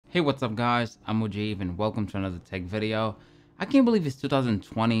Hey, what's up guys? I'm Mujib and welcome to another tech video. I can't believe it's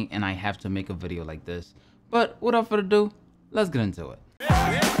 2020 and I have to make a video like this. But without further ado, let's get into it.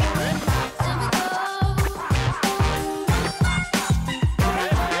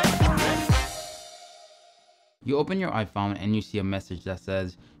 You open your iPhone and you see a message that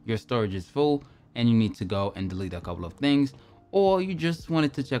says your storage is full and you need to go and delete a couple of things. Or you just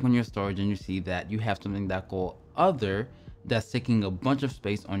wanted to check on your storage and you see that you have something that called Other that's taking a bunch of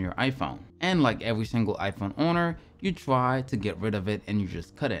space on your iPhone. And like every single iPhone owner, you try to get rid of it and you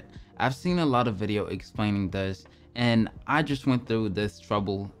just couldn't. I've seen a lot of video explaining this and I just went through this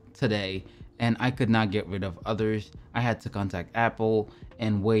trouble today and I could not get rid of Others. I had to contact Apple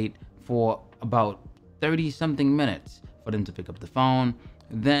and wait for about 30 something minutes for them to pick up the phone,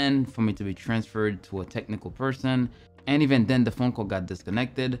 then for me to be transferred to a technical person, and even then the phone call got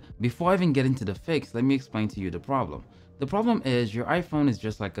disconnected. Before I even get into the fix, let me explain to you the problem. The problem is your iPhone is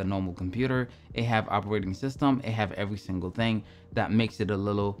just like a normal computer. It have operating system, it have every single thing that makes it a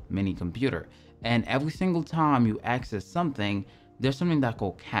little mini computer. And every single time you access something, there's something that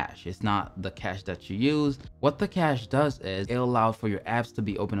called cache. It's not the cache that you use. What the cache does is it allows for your apps to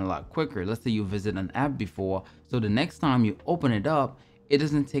be open a lot quicker. Let's say you visit an app before, so the next time you open it up, it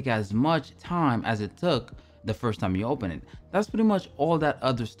doesn't take as much time as it took the first time you open it. That's pretty much all that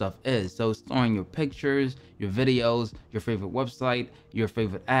other stuff is. So storing your pictures, your videos, your favorite website, your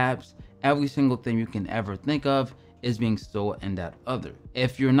favorite apps, every single thing you can ever think of is being stored in that Other.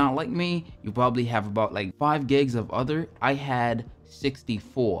 If you're not like me, you probably have about like 5 gigs of Other. I had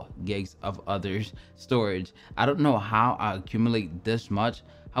 64 gigs of Others storage. I don't know how I accumulate this much.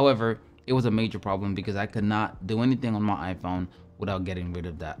 However, it was a major problem because I could not do anything on my iPhone without getting rid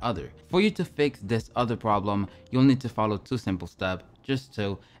of that Other. For you to fix this Other problem, you'll need to follow 2 simple steps, just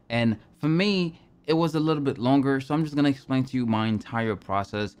 2. And for me, it was a little bit longer, so I'm just gonna explain to you my entire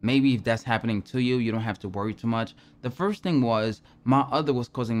process. Maybe if that's happening to you, you don't have to worry too much. The first thing was my Other was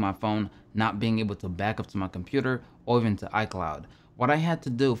causing my phone not being able to back up to my computer or even to iCloud. What I had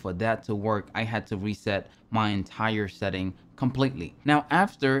to do for that to work, I had to reset my entire setting completely. Now,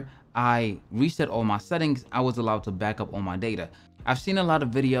 after I reset all my settings, I was allowed to back up all my data. I've seen a lot of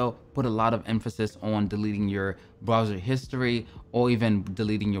video put a lot of emphasis on deleting your browser history or even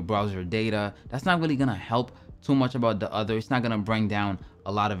deleting your browser data. That's not really gonna help too much about the Other. It's not gonna bring down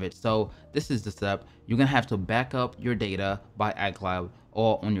a lot of it. So this is the step. You're gonna have to back up your data by iCloud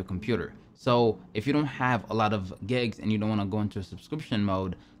or on your computer. So if you don't have a lot of gigs and you don't wanna go into a subscription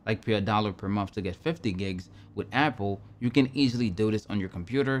mode, like pay $1 per month to get 50 gigs with Apple, you can easily do this on your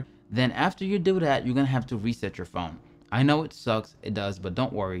computer. Then after you do that, you're gonna have to reset your phone. I know it sucks, it does, but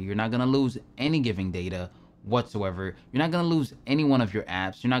don't worry, you're not gonna lose any giving data whatsoever. You're not gonna lose any one of your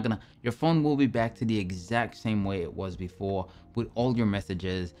apps. Your phone will be back to the exact same way it was before with all your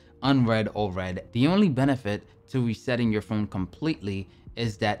messages, unread or read. The only benefit to resetting your phone completely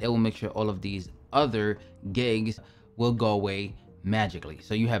is that it will make sure all of these other gigs will go away magically,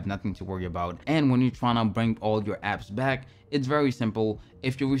 so you have nothing to worry about. And when you're trying to bring all your apps back, it's very simple.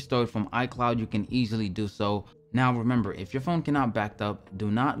 If you restore it from iCloud, you can easily do so. Now remember, if your phone cannot back up, do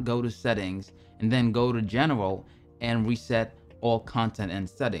not go to settings and then go to general and reset all content and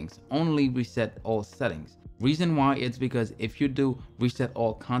settings. Only reset all settings. Reason why, it's because if you do reset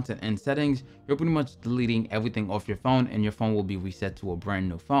all content and settings, you're pretty much deleting everything off your phone and your phone will be reset to a brand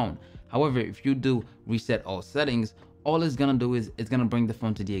new phone. However, if you do reset all settings, all it's gonna do is it's gonna bring the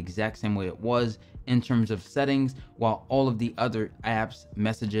phone to the exact same way it was in terms of settings, while all of the other apps,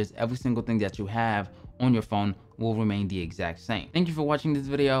 messages, every single thing that you have on your phone will remain the exact same. Thank you for watching this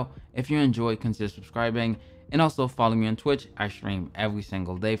video. If you enjoyed, consider subscribing and also follow me on Twitch. I stream every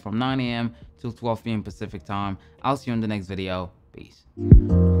single day from 9 AM till 12 PM Pacific time. I'll see you in the next video. Peace.